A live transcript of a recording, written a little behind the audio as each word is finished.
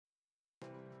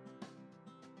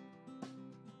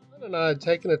And I had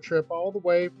taken a trip all the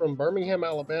way from Birmingham,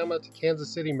 Alabama to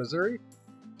Kansas City, Missouri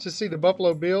to see the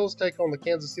Buffalo Bills take on the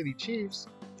Kansas City Chiefs.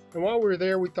 And while we were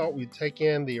there, we thought we'd take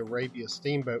in the Arabia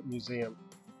Steamboat Museum.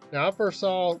 Now, I first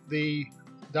saw the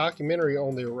documentary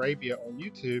on the Arabia on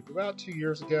YouTube about 2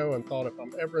 years ago and thought if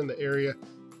I'm ever in the area,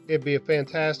 it'd be a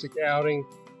fantastic outing.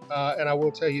 And I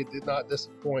will tell you, it did not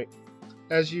disappoint.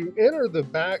 As you enter the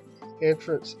back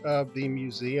entrance of the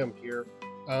museum here,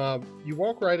 you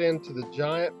walk right into the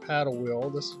giant paddle wheel.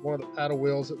 This is one of the paddle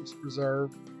wheels that was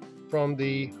preserved from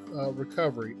the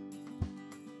recovery.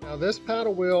 Now, this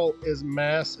paddle wheel is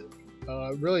massive.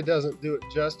 It really doesn't do it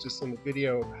justice in the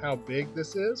video of how big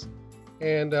this is.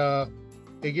 And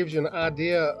it gives you an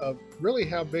idea of really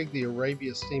how big the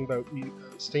Arabia Steamboat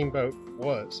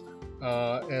was.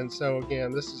 And so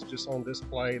again, this is just on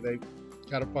display. They've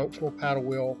got a functional paddle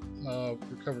wheel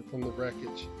recovered from the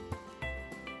wreckage.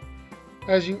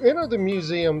 As you enter the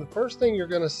museum, the first thing you're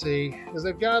going to see is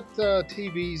they've got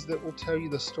TVs that will tell you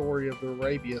the story of the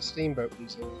Arabia Steamboat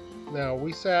Museum. Now,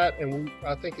 we sat and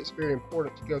I think it's very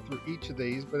important to go through each of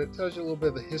these, but it tells you a little bit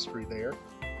of the history there,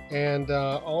 and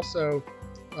also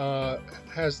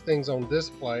has things on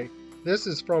display. This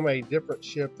is from a different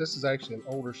ship. This is actually an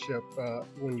older ship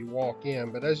when you walk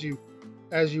in, but as you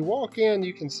walk in,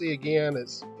 you can see again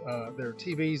there are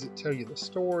TVs that tell you the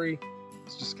story.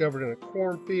 It's discovered in a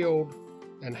cornfield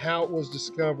and how it was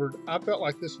discovered. I felt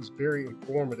like this was very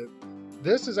informative.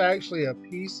 This is actually a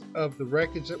piece of the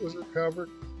wreckage that was recovered,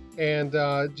 and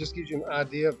just gives you an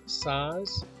idea of the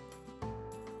size.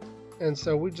 And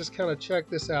so we just kind of check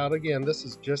this out. Again, this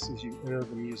is just as you enter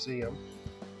the museum.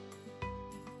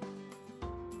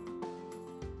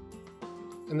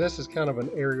 And this is kind of an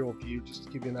aerial view just to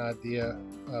give you an idea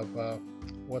of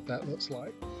what that looks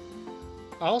like.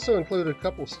 I also included a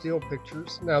couple of steel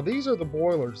pictures. Now, these are the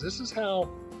boilers. This is how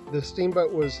the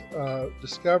steamboat was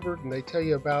discovered, and they tell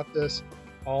you about this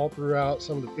all throughout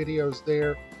some of the videos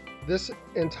there. This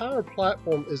entire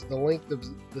platform is the length of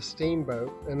the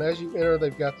steamboat, and as you enter,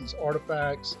 they've got these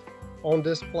artifacts on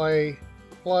display,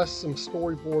 plus some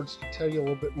storyboards to tell you a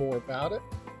little bit more about it.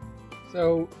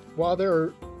 So while there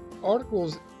are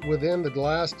articles within the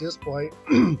glass display,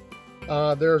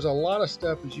 there's a lot of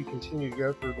stuff as you continue to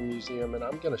go through the museum, and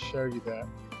I'm going to show you that.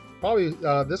 Probably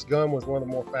this gun was one of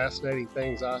the more fascinating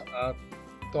things I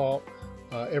thought.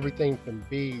 Everything from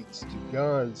beads to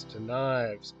guns to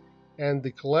knives, and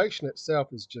the collection itself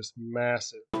is just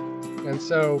massive. And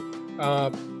so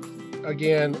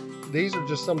again, these are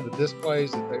just some of the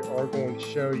displays that they are going to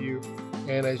show you,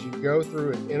 and as you go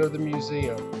through and enter the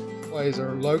museum, displays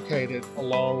are located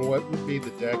along what would be the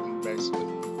decking basically.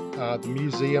 The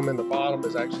museum in the bottom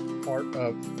is actually part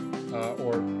of,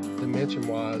 or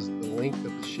dimension-wise, the length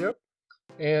of the ship.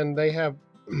 And they have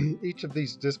each of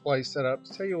these displays set up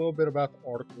to tell you a little bit about the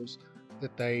articles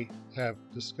that they have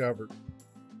discovered.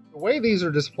 The way these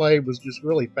are displayed was just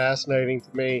really fascinating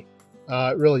to me.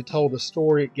 It really told a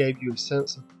story. It gave you a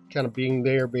sense of kind of being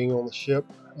there, being on the ship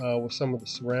with some of the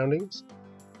surroundings.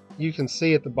 You can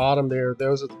see at the bottom there,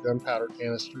 those are the gunpowder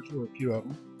canisters, or a few of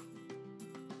them.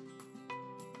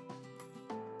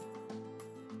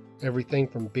 Everything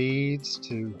from beads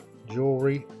to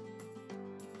jewelry.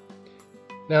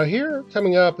 Now here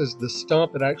coming up is the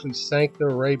stump that actually sank the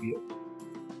Arabia.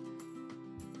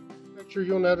 Picture,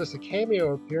 you'll notice a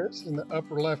cameo appearance in the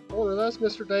upper left corner. That's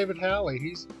Mr. David Hawley.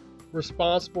 He's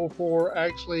responsible for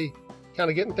actually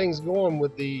kind of getting things going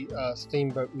with the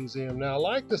Steamboat Museum. Now, I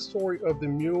like the story of the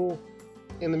mule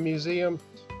in the museum.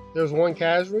 There's one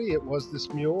casualty. It was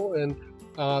this mule, and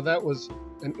that was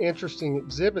an interesting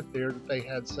exhibit there that they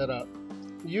had set up.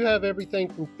 You have everything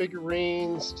from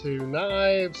figurines to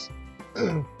knives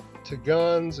to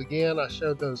guns. Again, I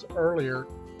showed those earlier,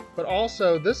 but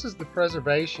also this is the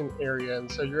preservation area,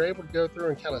 and so you're able to go through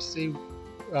and kind of see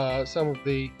some of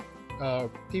the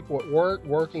people at work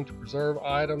working to preserve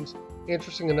items.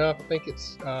 Interesting enough, I think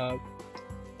it's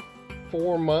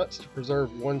 4 months to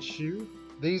preserve one shoe.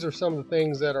 These are some of the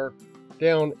things that are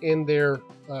down in their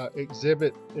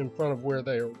exhibit in front of where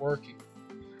they are working.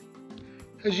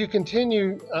 As you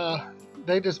continue,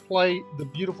 they display the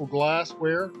beautiful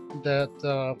glassware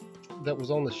that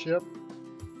was on the ship.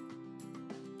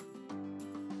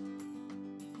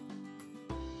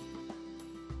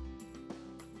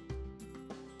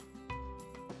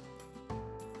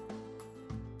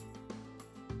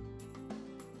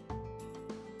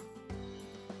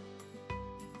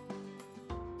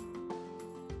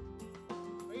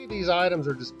 These items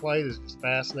are displayed is just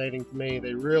fascinating to me.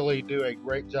 They really do a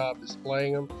great job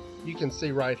displaying them. You can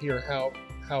see right here how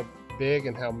big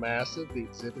and how massive the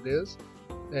exhibit is.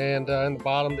 And in the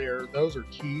bottom there, those are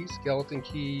keys, skeleton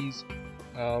keys,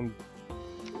 um,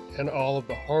 and all of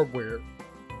the hardware.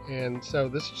 And so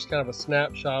this is just kind of a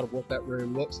snapshot of what that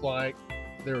room looks like.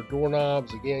 There are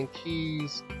doorknobs, again,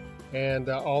 keys, and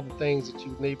all the things that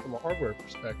you would need from a hardware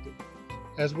perspective.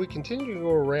 As we continue to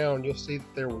go around, you'll see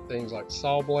that there were things like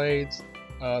saw blades.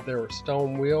 There were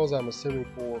stone wheels, I'm assuming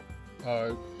for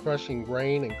crushing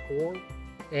grain and corn.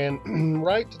 And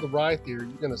right to the right there, you're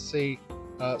going to see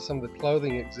some of the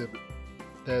clothing exhibit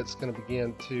that's going to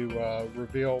begin to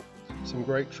reveal some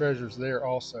great treasures there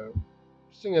also.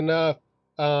 Interesting enough,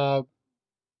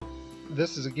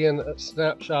 this is again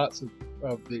snapshots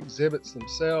of the exhibits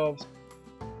themselves.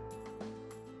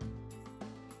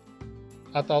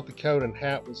 I thought the coat and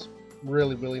hat was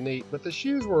really neat, but the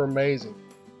shoes were amazing.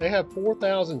 They have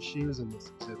 4,000 shoes in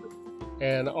this exhibit,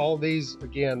 and all these,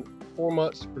 again, 4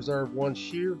 months to preserve one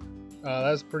shoe.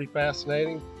 That's pretty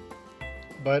fascinating,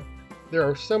 but there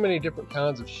are so many different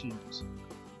kinds of shoes.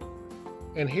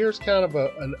 And here's kind of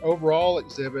an overall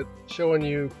exhibit showing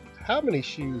you how many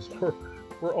shoes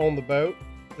were on the boat.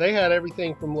 They had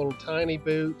everything from little tiny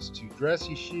boots to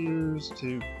dressy shoes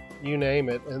to you name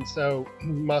it. And so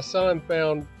my son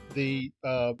found the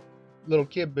little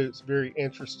kid boots very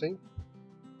interesting.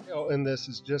 And this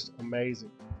is just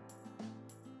amazing.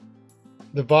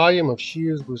 The volume of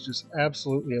shoes was just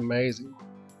absolutely amazing.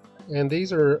 And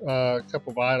these are a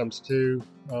couple of items too,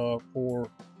 for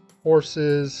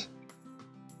horses,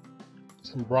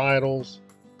 some bridles.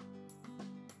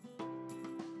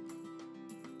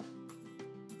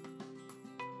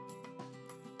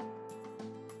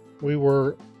 We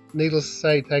were, needless to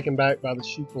say, taken back by the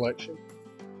shoe collection.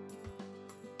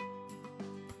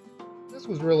 This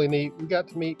was really neat. We got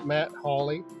to meet Matt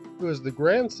Hawley, who is the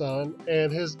grandson,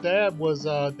 and his dad was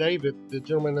David, the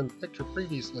gentleman in the picture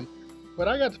previously. But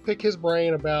I got to pick his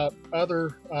brain about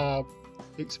other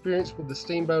experience with the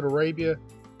Steamboat Arabia.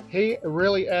 He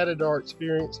really added to our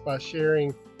experience by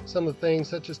sharing some of the things,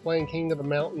 such as playing King of the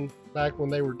Mountain back when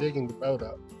they were digging the boat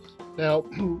up. Now,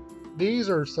 these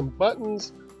are some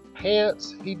buttons,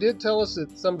 pants. He did tell us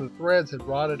that some of the threads had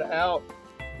rotted out.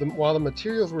 While the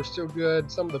materials were still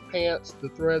good, some of the pants, the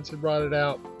threads had rotted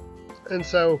out. And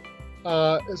so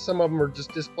some of them are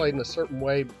just displayed in a certain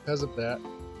way because of that.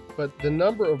 But the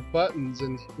number of buttons,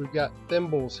 and we've got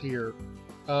thimbles here,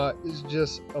 is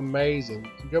just amazing.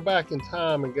 To go back in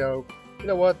time and go, you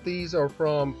know what, these are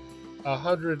from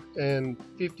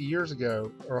 150 years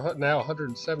ago, or now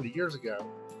 170 years ago,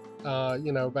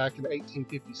 you know, back in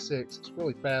 1856. It's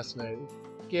really fascinating.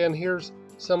 Again, here's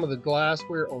some of the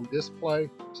glassware on display.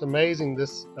 It's amazing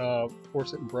this, of course,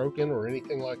 isn't broken or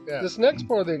anything like that. This next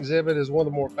part of the exhibit is one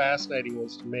of the more fascinating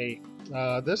ones to me.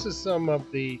 This is some of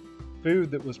the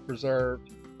food that was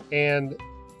preserved, and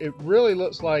it really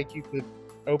looks like you could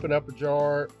open up a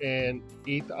jar and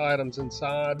eat the items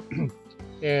inside.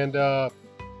 And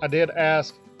I did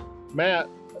ask Matt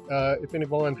if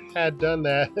anyone had done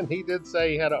that, and he did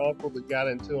say he had an uncle that got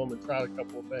into them and tried a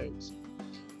couple of things.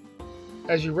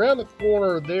 As you round the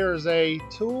corner, there's a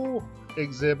tool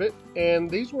exhibit, and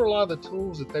these were a lot of the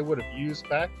tools that they would have used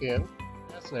back then.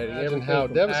 Fascinating. Imagine how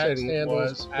devastating it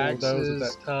was for those at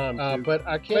that time. But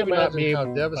I can't imagine how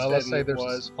devastating it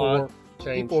was for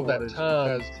people of that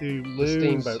time to lose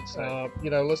steamboats.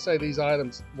 You know, let's say these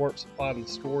items weren't supplied in the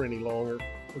store any longer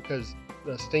because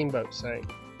the steamboat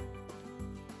sank.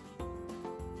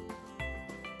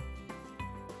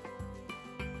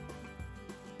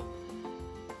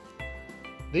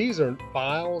 These are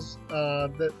files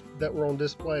that were on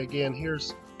display. Again,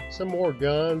 here's some more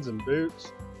guns and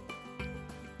boots.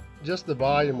 Just the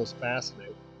volume was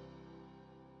fascinating.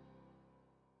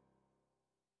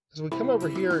 As we come over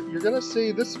here, you're going to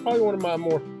see this is probably one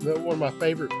of my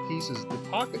favorite pieces, the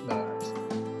pocket knives.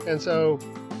 And so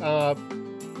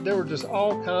there were just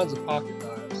all kinds of pocket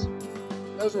knives.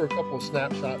 Those were a couple of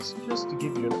snapshots just to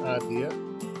give you an idea.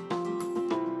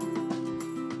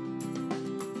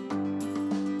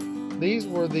 These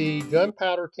were the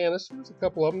gunpowder canisters, a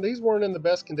couple of them. These weren't in the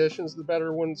best conditions. The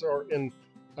better ones are in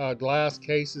glass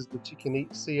cases, but you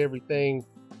can see everything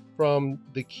from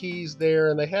the keys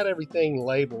there, and they had everything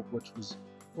labeled, which was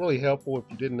really helpful if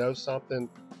you didn't know something,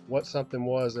 what something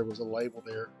was. There was a label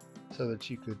there so that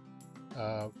you could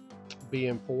be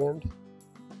informed.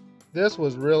 This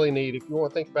was really neat. If you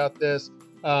want to think about this,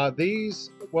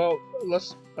 well,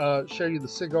 let's show you the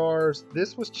cigars.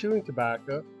 This was chewing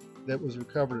tobacco that was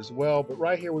recovered as well, but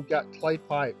right here we've got clay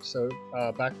pipes. So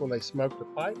back when they smoked a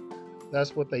pipe,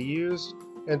 that's what they used.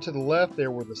 And to the left there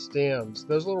were the stems.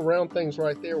 Those little round things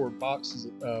right there were boxes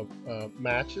of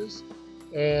matches,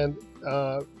 and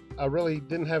I really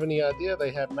didn't have any idea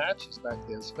they had matches back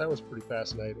then, so that was pretty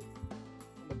fascinating.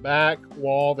 On the back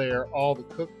wall there, all the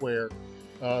cookware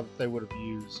that they would have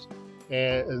used,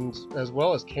 and as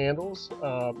well as candles,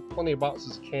 plenty of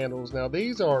boxes of candles. Now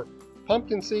these are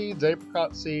pumpkin seeds,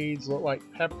 apricot seeds, look like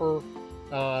pepper,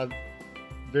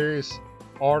 various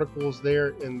articles there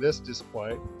in this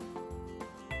display.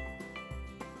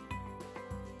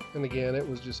 And again, it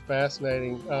was just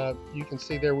fascinating. You can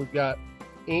see there we've got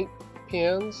ink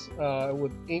pens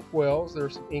with ink wells. There are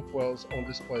some ink wells on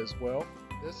display as well.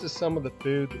 This is some of the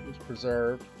food that was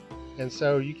preserved. And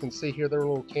so you can see here there are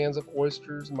little cans of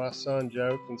oysters. My son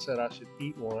joked and said I should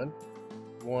eat one.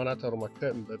 One, I told him I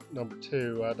couldn't, but number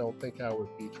two, I don't think I would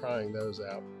be trying those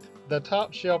out. The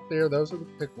top shelf there, those are the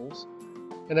pickles.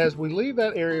 And as we leave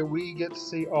that area, we get to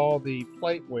see all the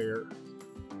plateware,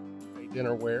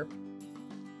 dinnerware.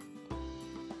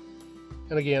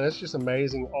 And again, it's just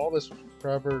amazing. All this was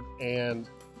recovered and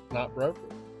not broken.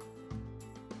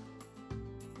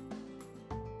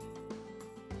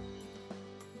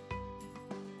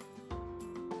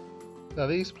 Now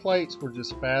these plates were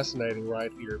just fascinating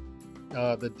right here.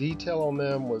 The detail on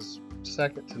them was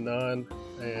second to none,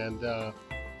 and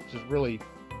just really,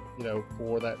 you know,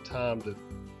 for that time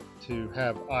to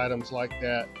have items like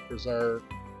that preserved,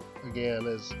 again,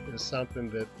 is something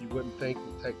that you wouldn't think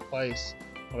would take place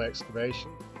on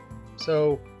excavation.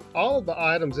 So all of the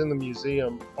items in the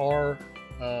museum are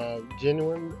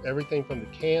genuine, everything from the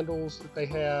candles that they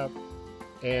have,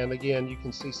 and again, you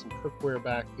can see some cookware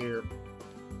back there.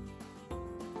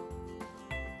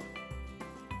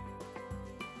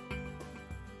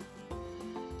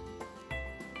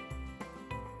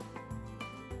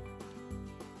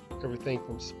 Everything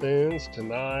from spoons to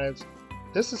knives.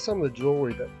 This is some of the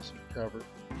jewelry that was recovered,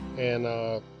 and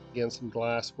again, some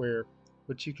glassware,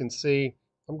 which you can see.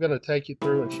 I'm going to take you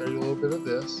through and show you a little bit of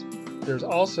this. There's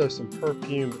also some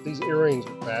perfume, but these earrings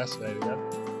were fascinating. I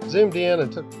zoomed in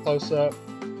and took a close-up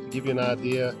to give you an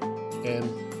idea, and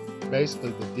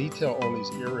basically the detail on these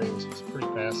earrings was pretty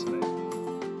fascinating.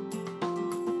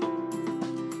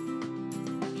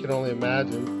 You can only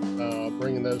imagine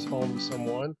bringing those home to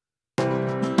someone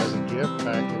as a gift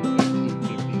back in the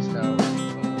 1850s, how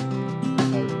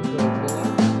you would feel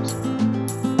like this.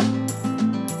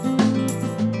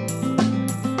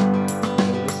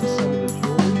 And this is some of the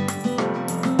jewelry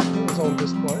that was on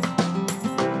display.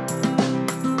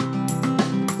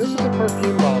 This is a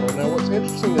perfume bottle. Now what's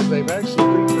interesting is they've actually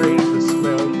recreated the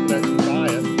smell. You can actually